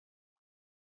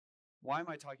 Why am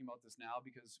I talking about this now?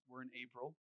 Because we're in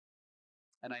April,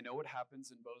 and I know what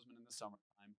happens in Bozeman in the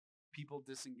summertime. People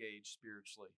disengage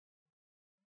spiritually.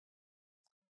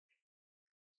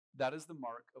 That is the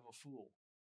mark of a fool,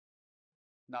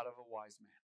 not of a wise man.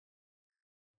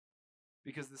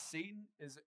 Because the Satan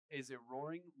is a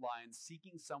roaring lion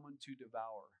seeking someone to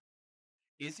devour.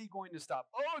 Is he going to stop?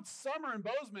 Oh, it's summer in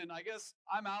Bozeman. I guess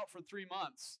I'm out for 3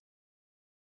 months.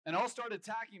 And I'll start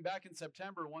attacking back in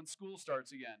September once school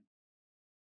starts again.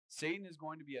 Satan is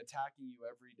going to be attacking you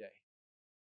every day.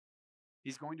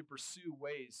 He's going to pursue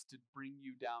ways to bring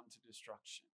you down to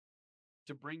destruction,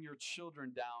 to bring your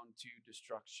children down to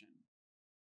destruction.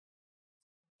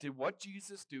 Did what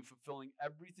Jesus do, fulfilling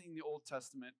everything in the Old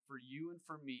Testament for you and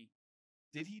for me,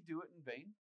 did he do it in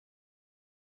vain?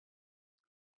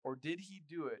 Or did he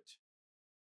do it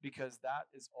because that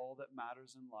is all that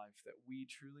matters in life, that we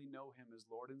truly know him as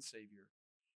Lord and Savior,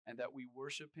 and that we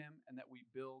worship him and that we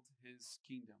build his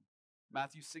kingdom?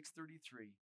 Matthew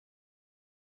 6:33,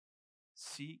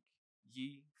 seek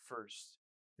ye first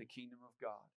the kingdom of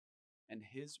God and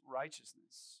his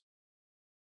righteousness,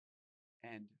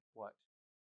 and what?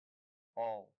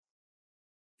 All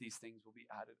these things will be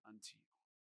added unto you.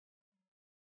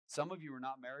 Some of you are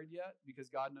not married yet because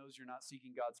God knows you're not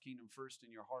seeking God's kingdom first in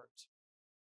your heart.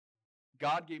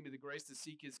 God gave me the grace to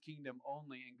seek his kingdom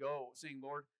only and go saying,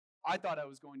 Lord, I thought I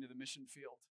was going to the mission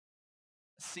field,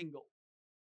 single.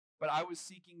 But I was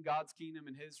seeking God's kingdom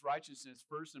and his righteousness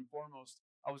first and foremost.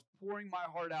 I was pouring my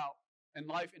heart out and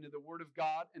life into the word of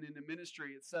God and into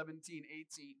ministry at 17,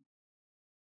 18.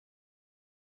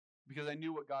 Because I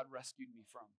knew what God rescued me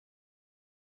from.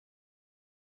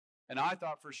 And I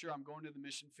thought for sure I'm going to the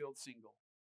mission field single.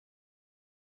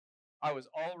 I was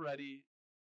already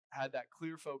had that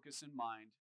clear focus in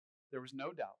mind. There was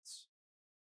no doubts.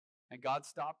 And God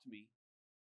stopped me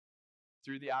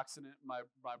through the accident,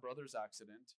 my brother's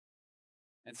accident,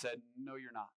 and said, no,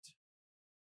 you're not.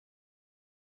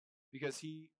 Because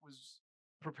he was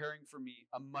preparing for me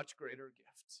a much greater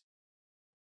gift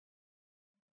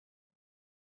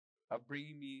of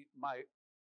bringing me my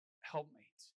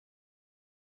helpmate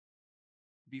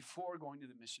before going to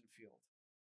the mission field,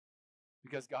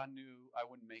 because God knew I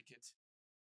wouldn't make it.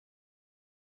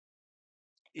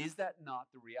 Is that not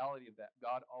the reality of that?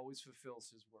 God always fulfills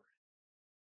his word.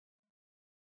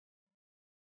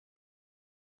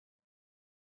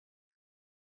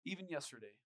 Even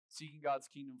yesterday, seeking God's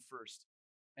kingdom first,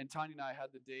 and Tanya and I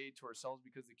had the day to ourselves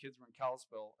because the kids were in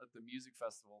Kalispell at the music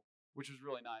festival, which was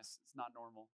really nice. It's not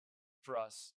normal for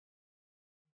us.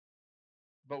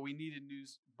 But we needed new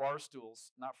bar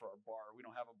stools, not for our bar, we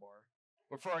don't have a bar,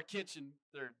 but for our kitchen,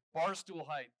 they're bar stool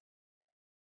height.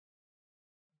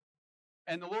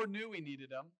 And the Lord knew we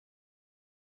needed them.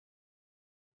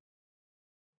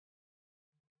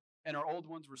 And our old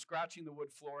ones were scratching the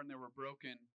wood floor and they were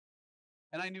broken.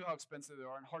 And I knew how expensive they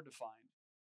are and hard to find.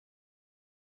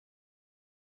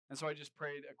 And so I just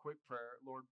prayed a quick prayer.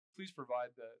 Lord, please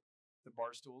provide the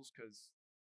bar stools, because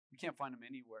we can't find them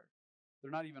anywhere.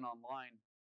 They're not even online.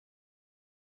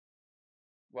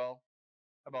 Well,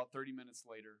 about 30 minutes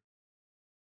later,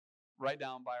 right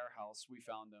down by our house, we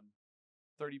found them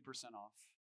 30% off.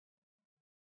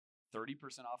 30%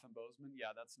 off in Bozeman?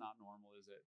 Yeah, that's not normal, is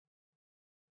it?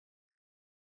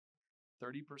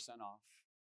 30% off.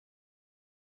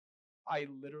 I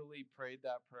literally prayed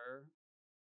that prayer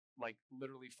like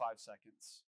literally 5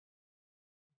 seconds.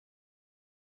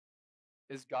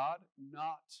 Is God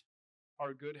not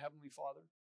our good Heavenly Father?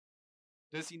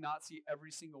 Does He not see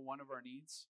every single one of our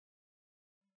needs?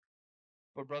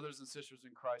 But brothers and sisters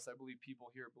in Christ, I believe people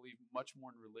here believe much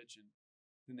more in religion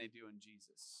than they do in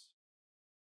Jesus.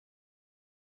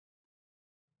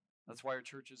 That's why our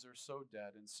churches are so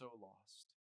dead and so lost.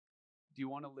 Do you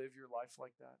want to live your life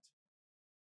like that?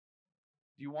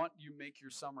 Do you want you make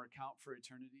your summer count for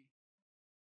eternity?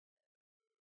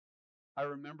 I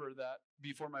remember that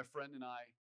before my friend and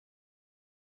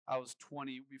I was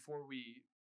 20, before we,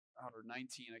 or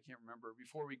 19, I can't remember,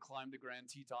 before we climbed the Grand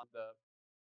Teton,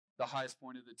 the highest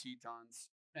point of the Tetons.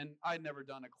 And I'd never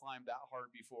done a climb that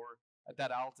hard before at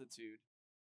that altitude.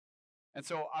 And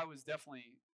so I was definitely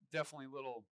a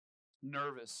little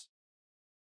nervous.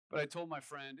 But I told my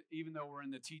friend, even though we're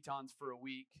in the Tetons for a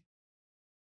week,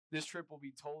 this trip will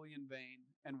be totally in vain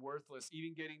and worthless,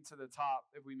 even getting to the top,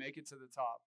 if we make it to the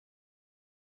top.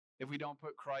 If we don't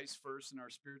put Christ first in our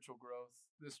spiritual growth,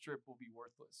 this trip will be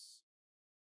worthless.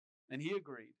 And he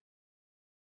agreed.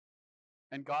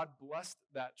 And God blessed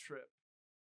that trip.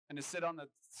 And to sit on the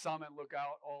summit, look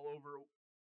out all over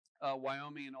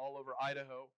Wyoming and all over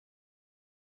Idaho,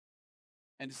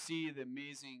 and to see the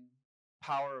amazing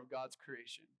power of God's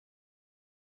creation.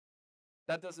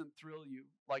 That doesn't thrill you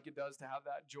like it does to have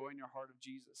that joy in your heart of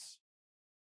Jesus.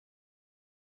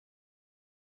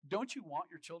 Don't you want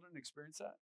your children to experience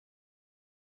that?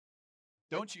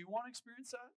 Don't you want to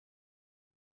experience that?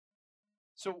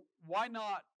 So why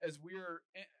not, as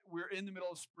we're in the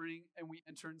middle of spring and we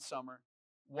enter in summer,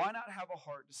 why not have a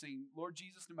heart to sing, Lord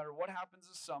Jesus, no matter what happens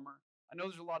this summer, I know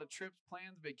there's a lot of trips,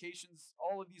 plans, vacations,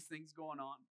 all of these things going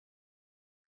on.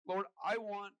 Lord, I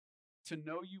want to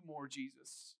know you more,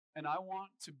 Jesus, and I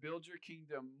want to build your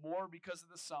kingdom more because of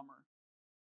the summer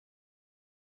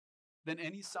than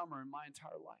any summer in my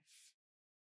entire life.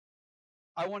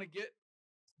 I want to get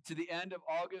to the end of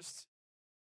August,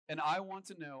 and I want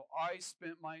to know I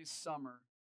spent my summer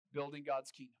building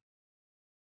God's kingdom.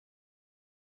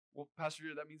 Well, Pastor,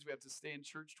 that means we have to stay in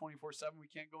church 24/7. We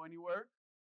can't go anywhere.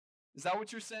 Is that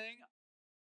what you're saying?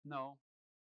 No.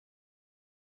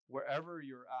 Wherever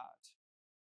you're at,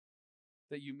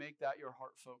 that you make that your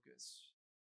heart focus.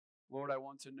 Lord, I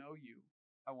want to know you.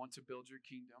 I want to build your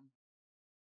kingdom.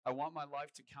 I want my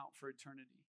life to count for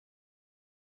eternity.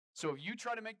 So if you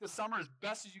try to make the summer as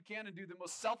best as you can and do the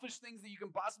most selfish things that you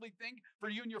can possibly think for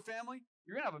you and your family,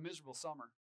 you're going to have a miserable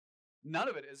summer. None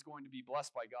of it is going to be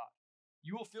blessed by God.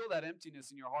 You will feel that emptiness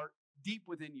in your heart deep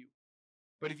within you.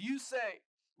 But if you say,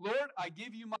 Lord, I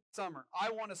give you my summer. I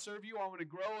want to serve you. I want to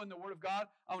grow in the Word of God.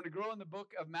 I want to grow in the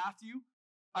book of Matthew.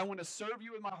 I want to serve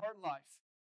you with my heart and life.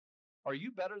 Are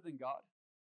you better than God?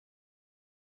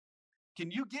 Can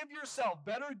you give yourself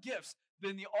better gifts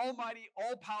than the almighty,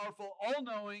 all-powerful,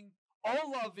 all-knowing,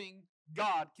 all-loving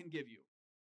God can give you?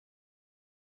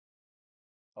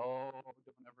 Oh,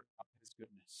 don't ever doubt his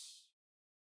goodness.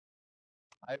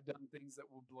 I've done things that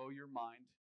will blow your mind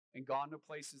and gone to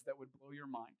places that would blow your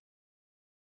mind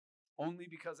only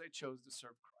because I chose to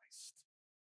serve Christ.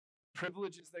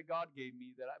 Privileges that God gave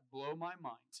me that blow my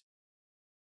mind.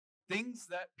 Things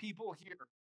that people here,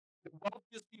 the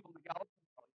wealthiest people in the Gallatin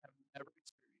Valley, have never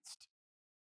experienced.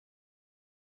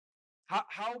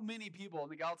 How many people in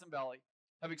the Gallatin Valley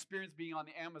have experienced being on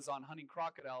the Amazon hunting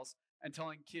crocodiles and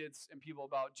telling kids and people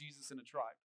about Jesus in a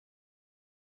tribe?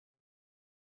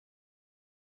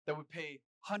 That would pay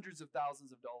hundreds of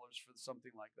thousands of dollars for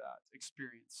something like that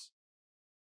experience.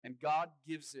 And God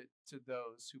gives it to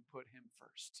those who put him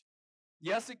first.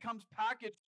 Yes, it comes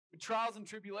packaged with trials and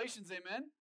tribulations,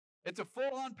 amen? It's a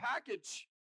full-on package.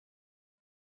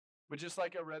 But just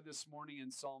like I read this morning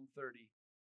in Psalm 30,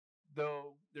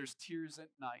 though there's tears at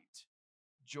night,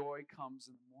 joy comes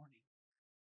in the morning.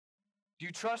 Do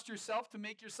you trust yourself to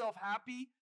make yourself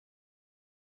happy?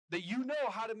 That you know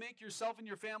how to make yourself and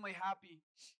your family happy?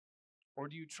 Or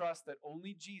do you trust that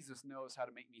only Jesus knows how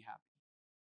to make me happy?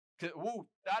 Ooh,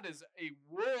 that is a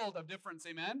world of difference,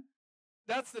 amen?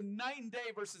 That's the night and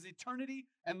day versus eternity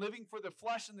and living for the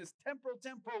flesh in this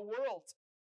temporal world.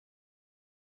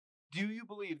 Do you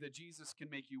believe that Jesus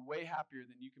can make you way happier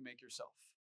than you can make yourself?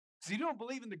 Because if you don't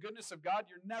believe in the goodness of God,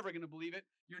 you're never going to believe it.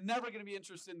 You're never going to be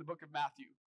interested in the book of Matthew.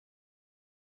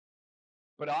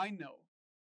 But I know,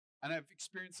 and I've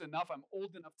experienced enough, I'm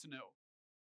old enough to know,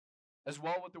 as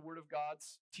well what the Word of God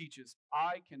teaches.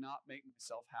 I cannot make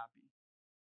myself happy.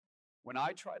 When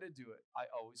I try to do it, I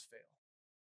always fail.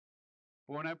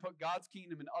 But when I put God's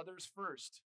kingdom and others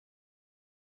first,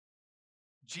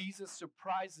 Jesus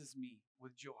surprises me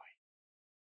with joy.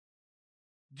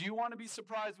 Do you want to be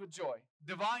surprised with joy?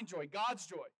 Divine joy, God's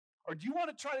joy. Or do you want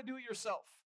to try to do it yourself?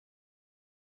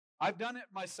 I've done it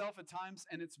myself at times,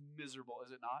 and it's miserable,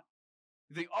 is it not?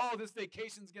 You think, oh, this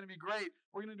vacation is going to be great.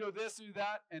 We're going to do this, do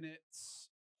that, and it's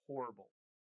horrible.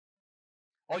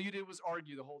 All you did was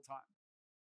argue the whole time.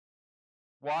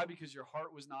 Why? Because your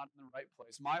heart was not in the right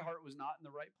place. My heart was not in the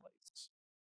right place.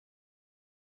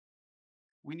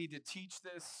 We need to teach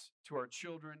this to our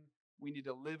children. We need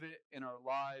to live it in our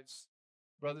lives.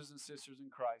 Brothers and sisters in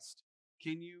Christ,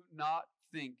 can you not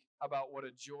think about what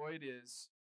a joy it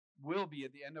will be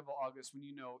at the end of August when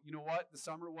you know what? The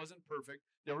summer wasn't perfect.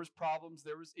 There was problems,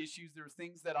 there was issues, there were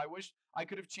things that I wish I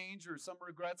could have changed or some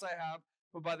regrets I have.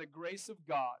 But by the grace of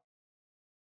God,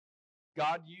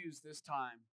 God used this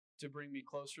time to bring me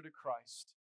closer to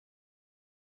Christ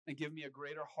and give me a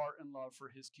greater heart and love for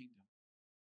his kingdom.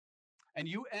 And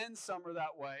you end summer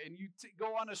that way, and you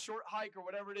go on a short hike or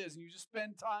whatever it is, and you just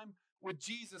spend time with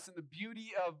Jesus and the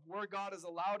beauty of where God has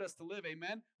allowed us to live.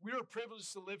 Amen? We are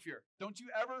privileged to live here. Don't you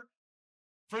ever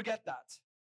forget that.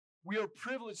 We are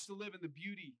privileged to live in the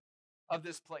beauty of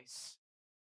this place.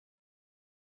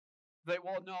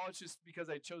 Well, no, it's just because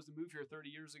I chose to move here 30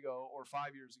 years ago or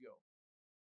 5 years ago.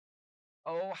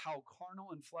 Oh, how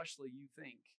carnal and fleshly you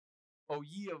think. Oh,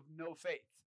 ye of no faith.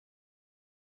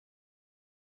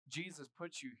 Jesus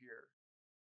put you here,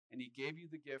 and he gave you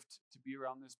the gift to be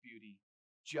around this beauty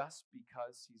just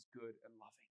because he's good and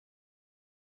loving.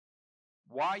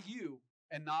 Why you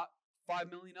and not 5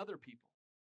 million other people?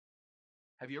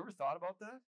 Have you ever thought about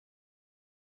that?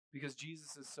 Because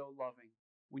Jesus is so loving.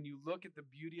 When you look at the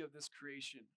beauty of this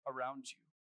creation around you,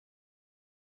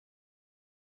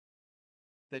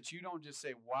 that you don't just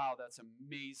say, wow, that's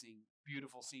amazing,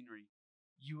 beautiful scenery.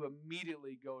 You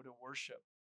immediately go to worship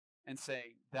and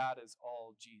say, that is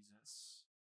all Jesus.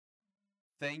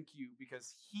 Thank you,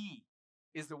 because he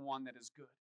is the one that is good.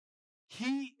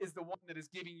 He is the one that is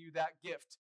giving you that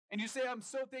gift. And you say, I'm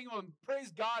so thankful, and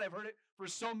praise God, I've heard it for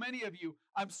so many of you.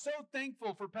 I'm so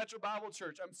thankful for Petra Bible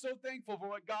Church. I'm so thankful for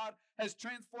what God has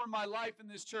transformed my life in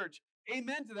this church.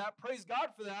 Amen to that. Praise God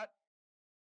for that.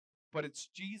 But it's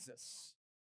Jesus.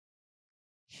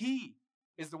 He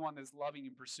is the one that's loving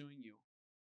and pursuing you.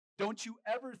 Don't you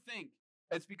ever think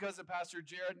it's because of Pastor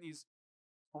Jared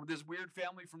and this weird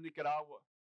family from Nicaragua.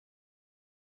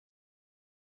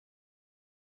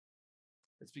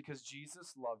 It's because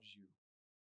Jesus loves you.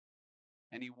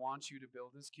 And he wants you to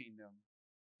build his kingdom.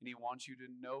 And he wants you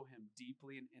to know him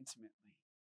deeply and intimately.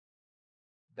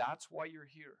 That's why you're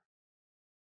here.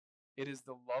 It is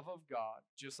the love of God,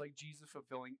 just like Jesus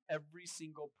fulfilling every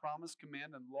single promise,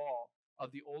 command, and law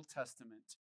of the Old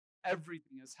Testament.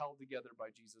 Everything is held together by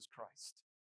Jesus Christ.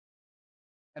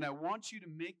 And I want you to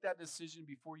make that decision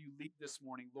before you leave this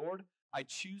morning. Lord, I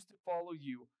choose to follow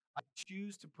you. I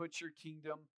choose to put your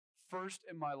kingdom first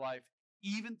in my life,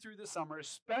 even through the summer,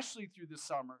 especially through the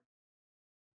summer.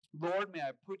 Lord, may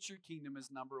I put your kingdom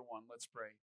as number one. Let's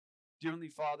pray. Dear Heavenly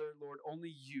Father, Lord, only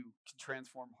you can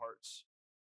transform hearts.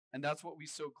 And that's what we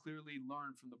so clearly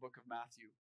learn from the book of Matthew.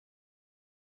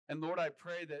 And Lord, I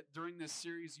pray that during this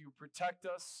series, you protect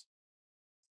us.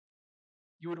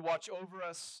 You would watch over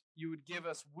us. You would give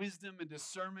us wisdom and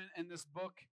discernment in this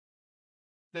book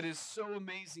that is so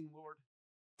amazing, Lord.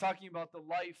 Talking about the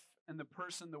life and the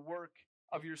person, the work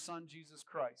of your Son, Jesus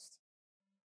Christ.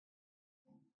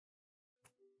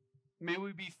 May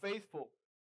we be faithful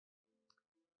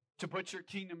to put your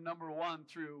kingdom number one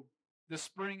through the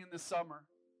spring and the summer.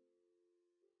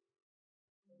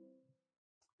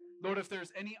 Lord, if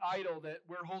there's any idol that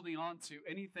we're holding on to,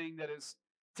 anything that is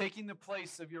taking the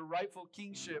place of your rightful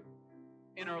kingship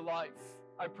in our life,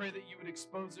 I pray that you would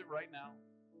expose it right now.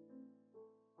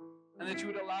 And that you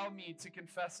would allow me to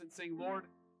confess it, saying, Lord,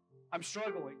 I'm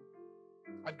struggling.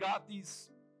 I've got these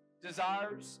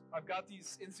desires. I've got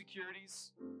these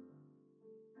insecurities.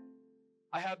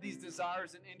 I have these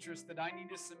desires and interests that I need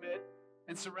to submit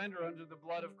and surrender under the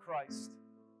blood of Christ.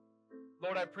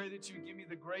 Lord, I pray that you would give me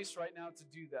the grace right now to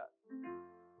do that.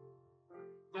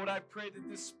 Lord, I pray that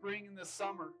this spring and this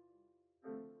summer,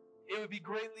 it would be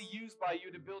greatly used by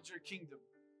you to build your kingdom.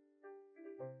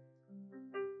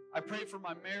 I pray for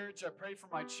my marriage. I pray for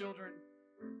my children.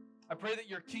 I pray that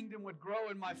your kingdom would grow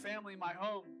in my family, my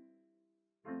home.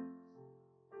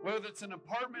 Whether it's an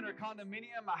apartment or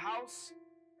condominium, a house,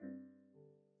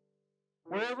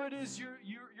 wherever it is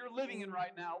you're living in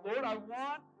right now. Lord, I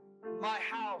want my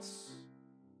house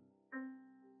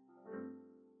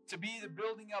to be the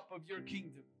building up of your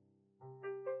kingdom.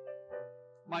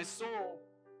 My soul,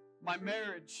 my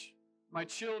marriage, my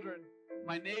children,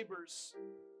 my neighbors.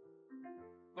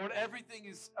 Lord, everything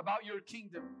is about your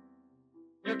kingdom.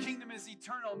 Your kingdom is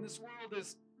eternal, and this world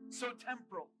is so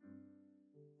temporal.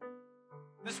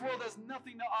 This world has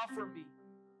nothing to offer me.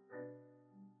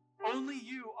 Only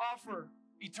you offer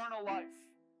eternal life.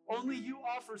 Only you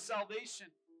offer salvation.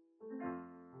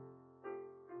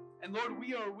 And Lord,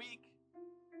 we are weak.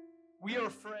 We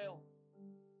are frail.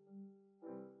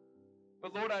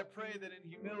 But Lord, I pray that in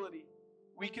humility,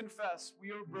 we confess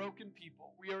we are broken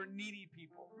people. We are needy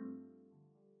people.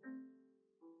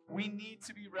 We need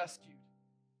to be rescued.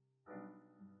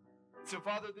 So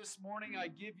Father, this morning I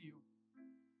give you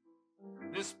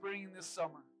this spring and this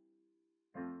summer.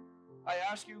 I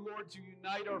ask you, Lord, to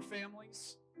unite our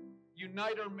families,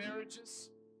 unite our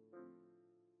marriages,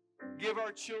 give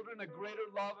our children a greater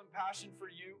love and passion for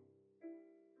you,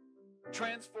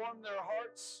 transform their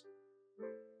hearts.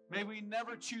 May we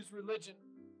never choose religion,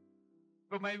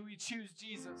 but may we choose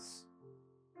Jesus.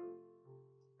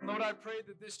 Lord, I pray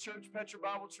that this church, Petra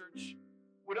Bible Church,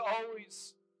 would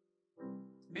always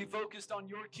be focused on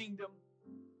your kingdom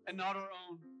and not our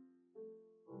own.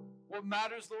 What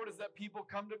matters, Lord, is that people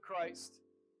come to Christ,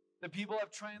 that people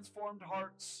have transformed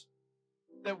hearts,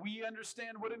 that we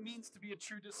understand what it means to be a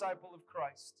true disciple of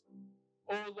Christ.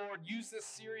 Oh, Lord, use this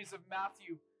series of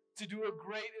Matthew to do a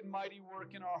great and mighty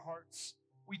work in our hearts.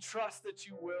 We trust that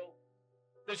you will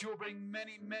bring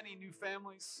many, many new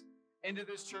families into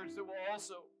this church that will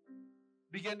also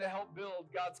begin to help build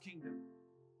God's kingdom.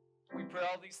 We pray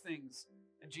all these things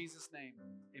in Jesus' name.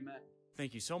 Amen.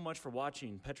 Thank you so much for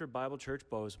watching Petra Bible Church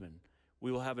Bozeman.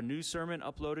 We will have a new sermon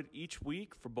uploaded each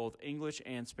week for both English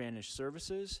and Spanish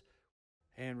services.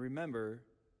 And remember,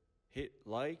 hit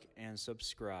like and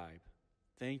subscribe.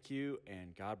 Thank you,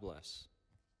 and God bless.